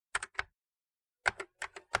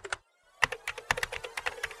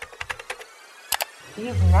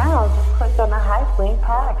You've now just clicked on the Hype Link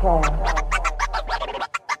podcast.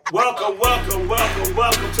 Welcome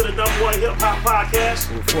to the number one hip hop podcast.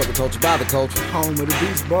 For the culture, by the culture. Home of the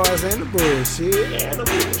beats, bars, and the bullshit. And the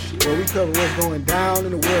bullshit. Where we cover what's going down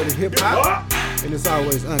in the world of hip hop. And it's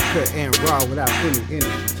always uncut and raw without any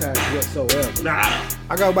industry ties whatsoever. Nah.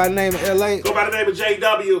 I go by the name of LA. Go by the name of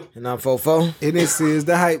JW. And I'm Fofo. And this is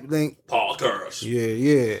the Hype Link. Paul Curse.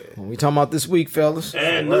 Yeah. What we talking about this week, fellas?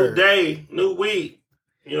 And new day, new week,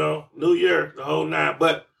 new year, the whole nine.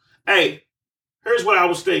 But, hey, here's what I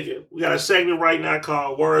was thinking. We got a segment right now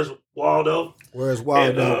called Where's Waldo? Where's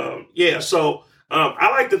Waldo? And, so I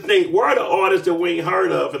like to think, where are the artists that we ain't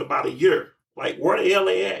heard of in about a year? Like, where the hell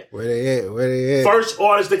they at? Where they at? First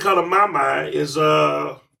artist that come to my mind is,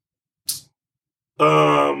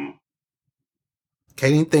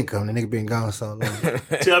 can't even think of him. The nigga been gone so long.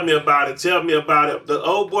 Tell me about it. The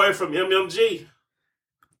old boy from MMG.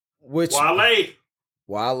 Which Wale.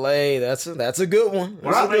 That's a good one.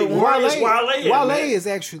 Wale is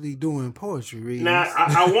actually doing poetry readings. Now,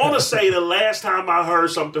 I want to say the last time I heard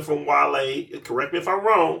something from Wale, correct me if I'm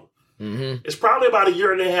wrong, it's probably about a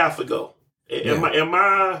year and a half ago. Am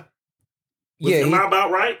I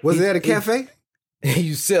about right? Was it at a cafe?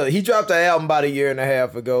 You silly. He dropped an album about a year and a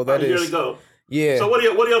half ago. A year ago. Yeah. So what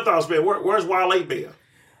are your thoughts, man? Where's Wale been?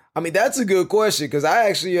 I mean, that's a good question because I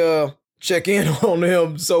actually check in on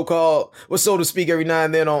him, so to speak, every now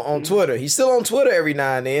and then on Twitter. He's still on Twitter every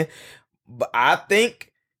now and then, but I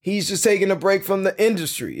think he's just taking a break from the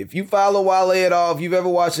industry. If you follow Wale at all, if you've ever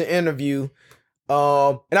watched an interview,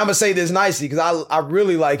 and I'm going to say this nicely because I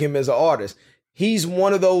really like him as an artist. He's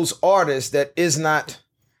one of those artists that is not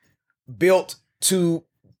built to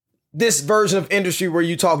this version of industry where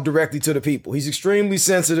you talk directly to the people. He's extremely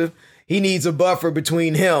sensitive. He needs a buffer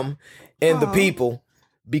between him and the people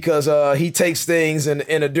because he takes things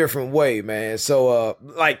in a different way, man. So,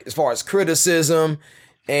 like, as far as criticism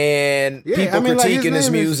and people critiquing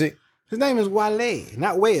his music. His name is Wale,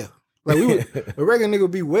 not Well. Like, a regular nigga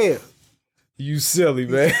would be Well. You silly,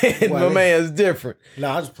 man. My man's different.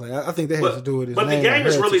 Nah, I just play. I think that has to do with his name. But the game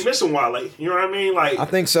is really missing Wale. You know what I mean? Like, I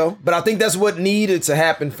think so. But I think that's what needed to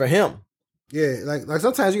happen for him. Yeah, like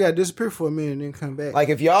sometimes you gotta disappear for a minute and then come back. Like,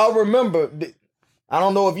 if y'all remember, I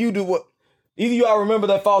don't know if you do either y'all remember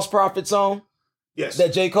that False Prophet song? Yes.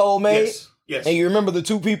 That J. Cole made? Yes. And you remember the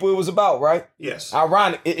two people it was about, right? Yes.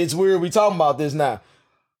 Ironic. It's weird we talking about this now.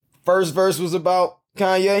 First verse was about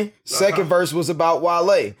Kanye. Second verse was about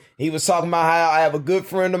Wale. He was talking about how I have a good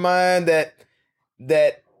friend of mine that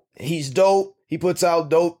he's dope. He puts out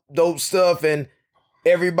dope stuff and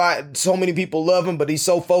everybody, so many people love him, but he's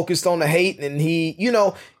so focused on the hate and he's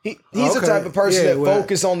the type of person that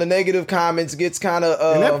focus on the negative comments, gets kind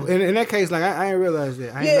of in that case, like I ain't realized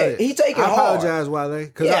that. He take it hard. I apologize, Wale,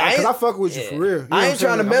 because I fuck with you for real. You know I ain't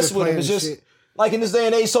trying to mess with him. It's just just like in this day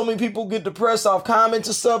and age, so many people get depressed off comments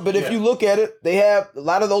and stuff. But if you look at it, a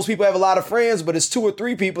lot of those people have a lot of friends, but it's 2 or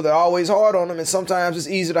 3 people that are always hard on them. And sometimes it's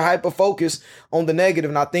easy to hyper focus on the negative.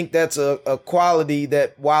 And I think that's a quality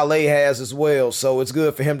that Wale has as well. So it's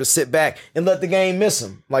good for him to sit back and let the game miss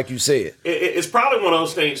him, like you said. It's probably one of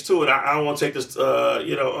those things too. And I don't want to take this,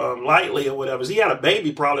 lightly or whatever. He had a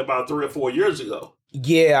baby probably about 3 or 4 years ago.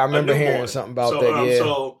 Yeah, I remember hearing something about that. Yeah.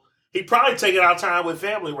 So he probably taking our time with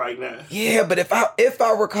family right now. Yeah, but if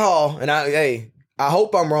I recall, and I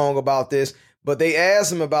hope I'm wrong about this, but they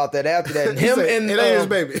asked him about that after that. And him and it ain't his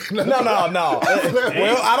baby. No. Well,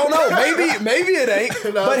 I don't know. Maybe it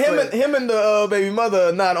ain't. No, but him and the baby mother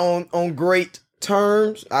are not on great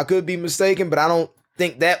terms. I could be mistaken, but I don't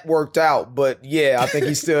think that worked out. But yeah, I think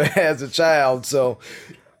he still has a child. So.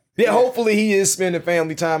 Yeah, hopefully he is spending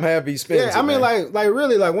family time however he spends. Yeah, I mean, like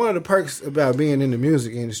really, like one of the perks about being in the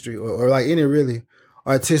music industry or like any really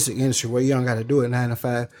artistic industry where you don't got to do it 9 to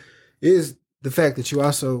 5 is the fact that you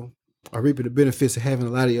also are reaping the benefits of having a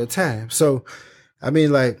lot of your time. So, I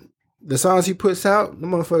mean, like the songs he puts out, the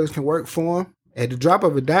motherfuckers can work for him. At the drop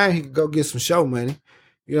of a dime, he can go get some show money.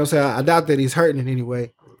 You know what I'm saying? I doubt that he's hurting in any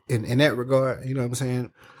way in that regard. You know what I'm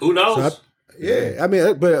saying? Who knows? So I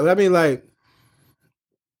mean, like.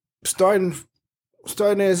 Starting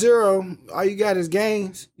at zero, all you got is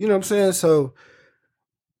gains. You know what I'm saying? So,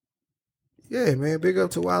 yeah, man, big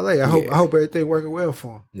up to Wale. I hope everything working well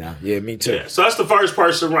for him. Nah, yeah, me too. Yeah, so that's the first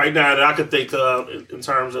person right now that I could think of in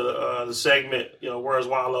terms of the segment. Where's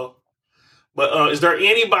Waldo? But is there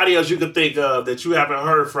anybody else you could think of that you haven't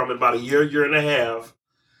heard from in about a year and a half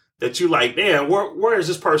that you like? Damn, where is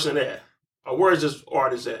this person at? Or where is this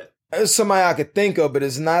artist at? There's somebody I could think of, but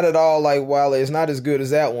it's not at all like Wale. It's not as good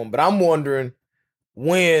as that one. But I'm wondering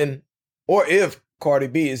when or if Cardi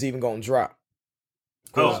B is even going to drop.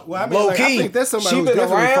 Oh, Well, I mean, Low like, I key, think that's somebody she who's been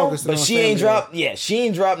definitely around, focusing but on she ain't family. dropped. Yeah, she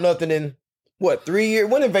ain't dropped nothing in what 3 years?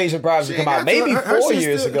 When Invasion Privacy come out? Maybe Her 4 shit's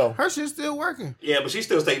years still, ago. Her shit's still working. yeah, but she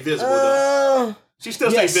still stay visible though. She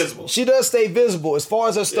still Yes, stay visible. she does stay visible. As far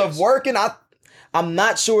as her stuff Yes. working, I'm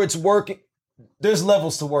not sure it's working. There's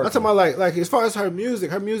levels to work. I'm talking about like as far as her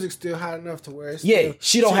music's still high enough to where it's Yeah, still,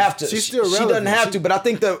 she don't have to. She's still She relevant. doesn't have to. But I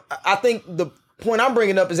think the point I'm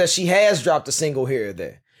bringing up is that she has dropped a single here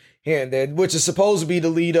and there, which is supposed to be the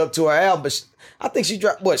lead up to her album. But I think she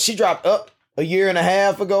dropped what? She dropped Up a year and a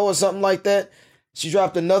half ago or something like that. She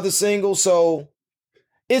dropped another single, so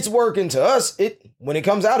it's working to us. When it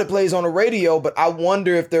comes out, it plays on the radio. But I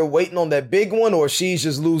wonder if they're waiting on that big one, or she's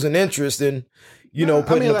just losing interest in,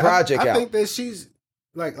 putting the project I out. think that she's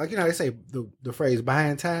like they say the phrase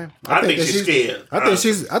 "behind time." I think she's scared.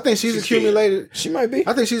 I think she's accumulated. She might be.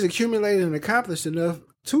 I think she's accumulated and accomplished enough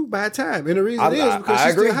to buy time, and the reason is because I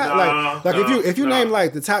she's agree. still hot. If you name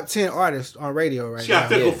like the top 10 artists on radio right She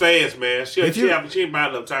got now, fickle fans, man. She ain't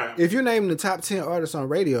buying enough time. if you name the top 10 artists on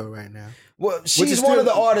radio right now, Well, which she's is one still- of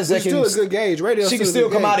the artists that which is can. still a good gauge. Radio, She can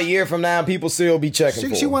still come out a year from now and people still be checking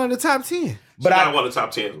for She her. one of the top 10. But She's not one of the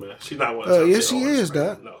top 10, man. She's not one of the top 10. Yes, she artists, is, man.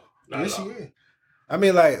 dog. No, not Yes, at she all. is. I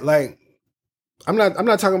mean, like, I'm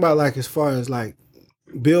not talking about like as far as like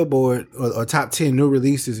Billboard or top 10 new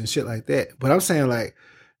releases and shit like that. But I'm saying like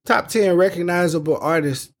top 10 recognizable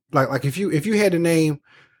artists. Like if you had to name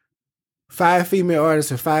 5 female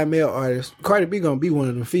artists and 5 male artists, Cardi B gonna be one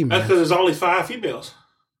of them That's females. because there's only 5 females.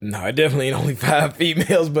 No, it definitely ain't only 5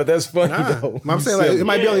 females, but that's funny Nah. though. I'm saying like it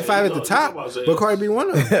might be only 5 at the you top, know what I'm but Cardi B one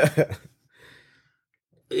of them.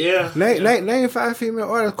 Yeah. Name 5 female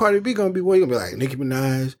artists. Cardi B gonna be what you gonna be like Nicki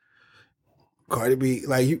Minaj, Cardi B,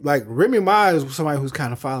 like Remy Ma is somebody who's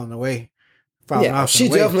kind of falling away. Yeah, she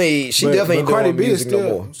definitely ain't doing music no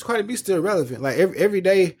more. Cardi B still relevant. Like every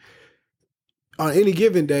day, on any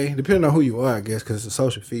given day, depending on who you are, I guess, because it's a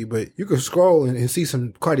social feed. But you can scroll and see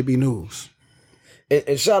some Cardi B news.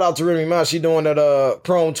 And shout out to Remy Ma. She doing that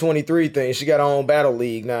Chrome 23 thing. She got her own battle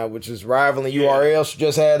league now, which is rivaling URL. She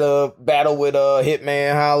just had a battle with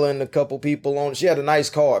Hitman Holla and a couple people on. She had a nice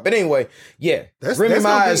card. But anyway, yeah. Remy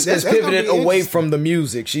Ma is pivoted away from the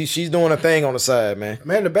music. She's doing a thing on the side, man.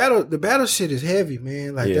 Man, the battle shit is heavy,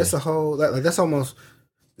 man. Like that's a whole like that's almost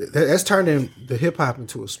that's turning the hip hop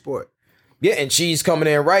into a sport. Yeah, and she's coming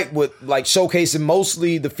in right with like showcasing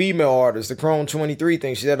mostly the female artists, the Chrome 23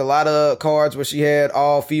 thing. She had a lot of cards where she had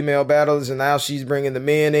all female battlers, and now she's bringing the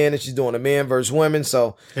men in, and she's doing the men versus women.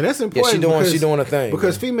 So, and that's important. Yeah, she doing a thing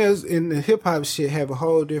because man. females in the hip hop shit have a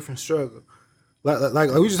whole different struggle. Like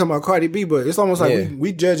we just talking about Cardi B, but it's almost like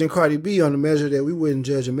we judging Cardi B on the measure that we wouldn't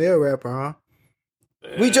judge a male rapper, huh?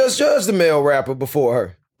 We just judged the male rapper before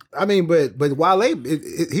her. I mean, but Wale,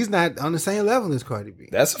 he's not on the same level as Cardi B.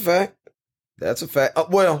 That's a fact. That's a fact.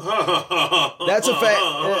 Well, that's a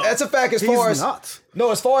fact. That's a fact as far as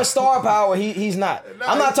as far as star power, he's not. No,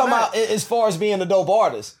 I'm not talking about as far as being a dope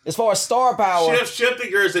artist. As far as star power,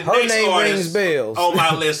 Shiftinger is the her next name artist rings bells on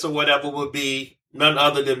my list or whatever would be none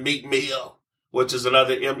other than Meek Mill, which is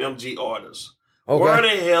another MMG artist. Okay. Where the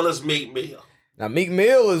hell is Meek Mill? Now Meek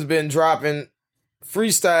Mill has been dropping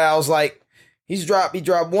freestyles like. He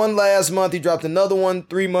dropped one last month. He dropped another one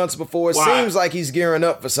 3 months before. It seems like he's gearing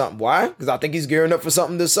up for something. Why? Because I think he's gearing up for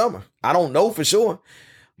something this summer. I don't know for sure.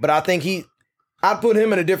 But I think I'd put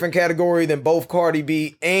him in a different category than both Cardi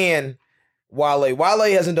B and Wale.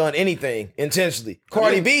 Wale hasn't done anything intentionally.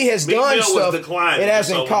 Cardi B has done stuff. It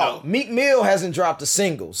hasn't caught. Meek Mill hasn't dropped a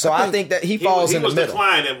single. So I think that he falls in the middle. He was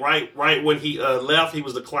declining right when he left. He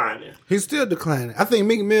was declining. He's still declining. I think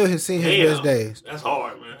Meek Mill has seen his best days. That's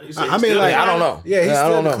hard, man. I mean, like I don't know. Yeah, he's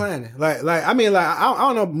still declining. Like I mean, like I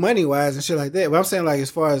don't know money wise and shit like that. But I'm saying like as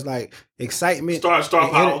far as like excitement, star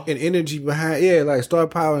power, and energy behind, like star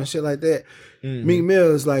power and shit like that. Mm-hmm. Meek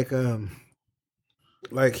Mill is like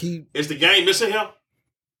he is the game missing him?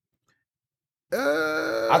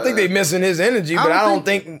 I think they missing his energy, but I don't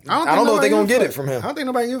know if they're gonna get it from him. I don't think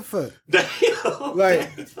nobody give a fuck. Like,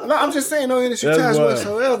 no, I'm just saying no industry ties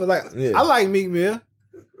whatsoever. Like, I like Meek Mill,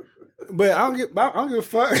 but I don't give a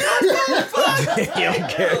fuck. You don't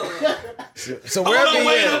care. So wherever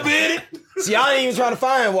he is. See, y'all ain't even trying to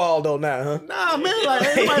find Waldo now, huh? Nah, man,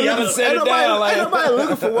 like ain't nobody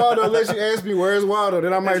looking for Waldo unless you ask me where's Waldo.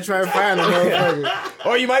 Then I might try and find him.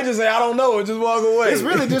 Or you might just say I don't know and just walk away. It's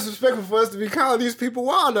really disrespectful for us to be calling these people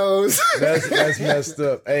Waldos. That's messed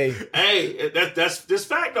up. Hey, that's this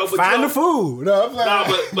fact though. But find the food. No,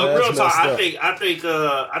 but real talk.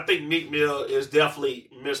 I think Meek Mill is definitely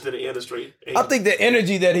missed in the industry. I think the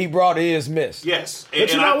energy that he brought is missed. Yes,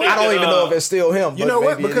 but you know what? I don't even know if it's still him. You know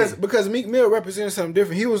what? Because Meek Mill represented something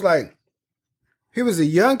different. He was like, he was a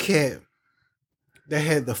young cat that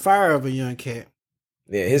had the fire of a young cat.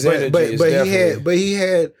 Yeah, his energy is definitely... he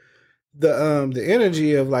had the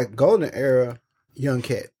energy of like golden era young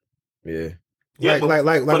cat. Yeah.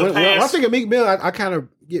 Like when I think of Meek Mill, I kind of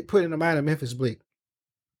get put in the mind of Memphis Bleak.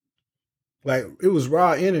 Like it was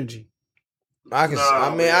raw energy. I can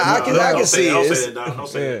see it. Don't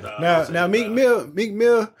say that. Now Meek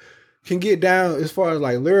Mill can get down as far as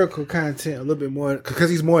like lyrical content a little bit more because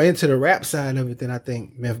he's more into the rap side of it than I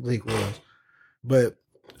think Memphis Bleak was. But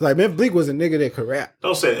like Memphis Bleak was a nigga that could rap.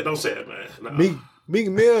 Don't say it, man. No. Meek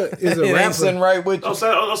Mill is a rapper. Right with you. Don't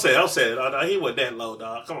say it. No, he wasn't that low,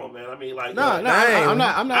 dog. Come on, man. I mean, like, I'm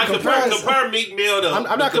not comparing. Compare Meek Mill to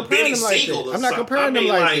I'm not comparing him like that. I'm not comparing him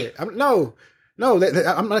like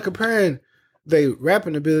that. I'm not comparing their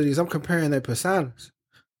rapping abilities. I'm comparing their personas.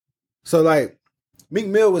 So like, Meek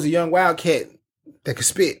Mill was a young wildcat that could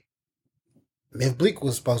spit. Memphis Bleak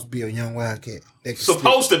was supposed to be a young wildcat.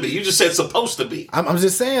 Supposed to be. You just said supposed to be. I'm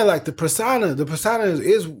just saying, like the persona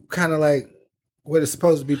is kind of like what it's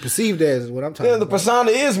supposed to be perceived as. Is what I'm talking about. Yeah, the persona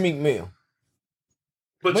is Meek Mill.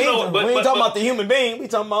 But we ain't talking about the human being. We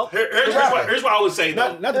talking about here's what I would say.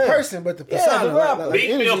 Not the person, but the persona. The rapper.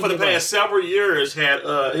 Meek Mill for the past several years had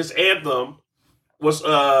his anthem was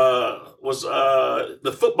the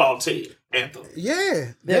football team anthem.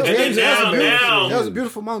 Yeah. Now that was a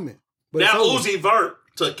beautiful moment. But now Uzi Vert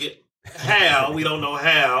took it. How? We don't know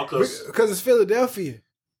how. Because it's Philadelphia.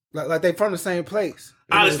 Like they from the same place.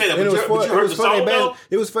 I understand that, but you heard the song though?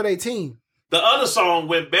 It was for their team. The other song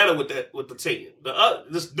went better with the team.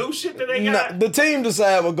 This new shit that they got. The team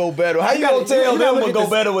decided would go better. How you gonna tell them would go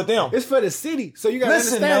better with them? It's for the city, so you gotta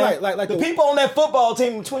understand. Man, like the people on that football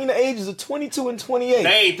team between the ages of 22 and 28. They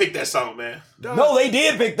ain't picked that song, man. No, they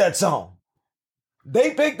did pick that song.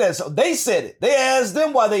 They picked that song. They said it. They asked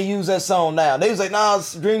them why they use that song now. They was like, nah,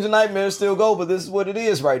 Dreams and Nightmares still go, but this is what it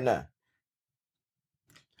is right now.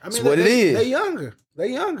 I mean, what it is. They younger.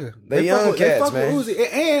 They young cats, man. Uzi.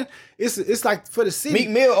 And it's like for the city. Meek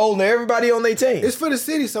Mill older than everybody on their team. It's for the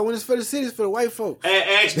city, so when it's for the city, it's for the white folks.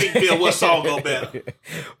 Ask Meek Mill what song go better.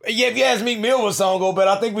 Yeah, if you ask Meek Mill what song go better,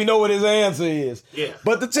 I think we know what his answer is. Yeah.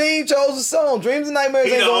 But the team chose a song. Dreams and Nightmares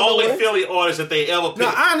ain't going nowhere. He's the only Philly artist that they ever picked.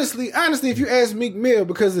 No, honestly, if you ask Meek Mill,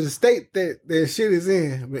 because of the state that shit is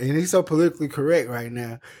in, and he's so politically correct right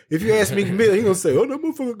now, if you ask Meek Mill, he gonna say, "Oh, that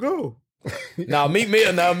motherfucker go." Meek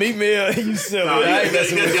Mill, you silly. I ain't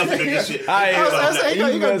messing with you.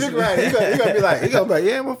 He gonna dick right. He gonna be like,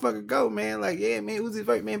 yeah, motherfucker, go, man. Like, yeah, man, Uzi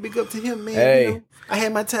Vert, man, big up to him, man. Hey. You know, I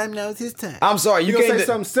had my time, now it's his time. I'm sorry, you can't say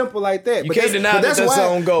something simple like that. You can't deny that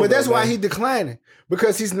song go. But that's why he declining,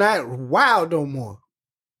 because he's not wild no more.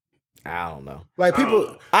 I don't know. Like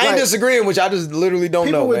people, I ain't disagreeing with you. I just literally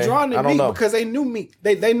don't know. People were drawn to Meek know because they knew Meek.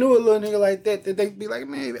 They knew a little nigga like that they'd be like,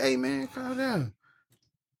 man, hey man, calm down.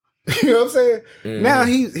 You know what I'm saying?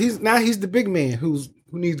 Mm. Now he's the big man who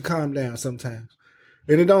needs to calm down sometimes,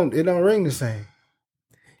 and it don't ring the same.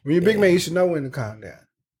 When you're a big man, you should know when to calm down.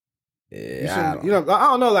 Yeah, I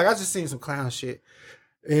don't know. Like I just seen some clown shit,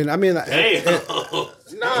 and I mean, like, I'm saying no.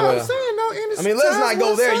 I mean, let's not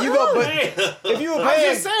go there. You go, but if you were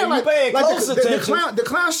paying close attention, the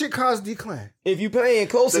clown shit caused decline. If you paying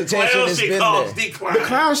close attention, it's been there. Decline. The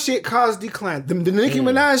clown shit caused decline. The Nicki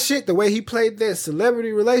Minaj shit, the way he played that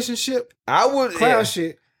celebrity relationship, shit. I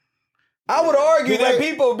would argue that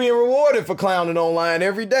people are being rewarded for clowning online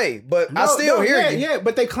every day, but I still hear you. Yeah,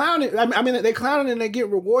 but they clown it. I mean, they clown it and they get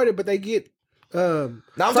rewarded, but they get. Now I'm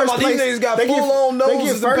talking about these niggas got full on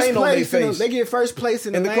noses and paint on their face. They get first place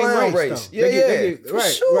in the clown race. Yeah,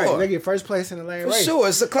 right. They get first place in the lane race. For sure,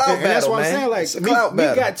 it's a clout battle, that's what man. I'm saying. Like, it's a clout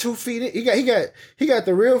battle. He got 2 feet. He got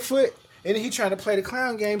the real foot, and he trying to play the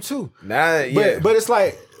clown game too. But it's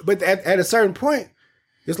like, at a certain point,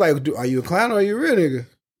 it's like, are you a clown or are you a real nigga?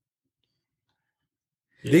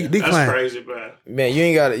 Yeah, that's crazy, man. Man, you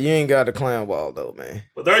ain't got to clown Waldo, man.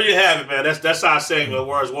 But there you have it, man. That's our segment.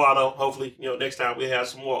 Where's Waldo? Hopefully, next time we have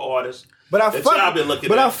some more artists. But I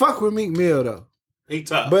fuck with Meek Mill though. He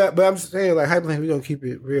tough. But I'm saying, like, hypothetically, we gonna keep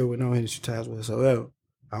it real with no industry ties whatsoever.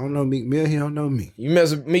 I don't know Meek Mill. He don't know me. You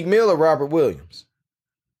mess with Meek Mill or Robert Williams?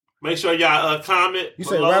 Make sure y'all comment. You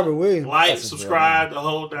say Robert Williams. Like, subscribe, the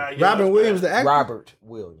whole time. Robert Williams, the actor. Robert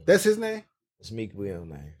Williams. That's his name. It's Meek Will's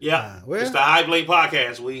name. Yeah. It's the High Blade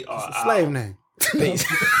Podcast. We are slave name.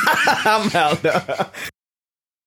 I'm out.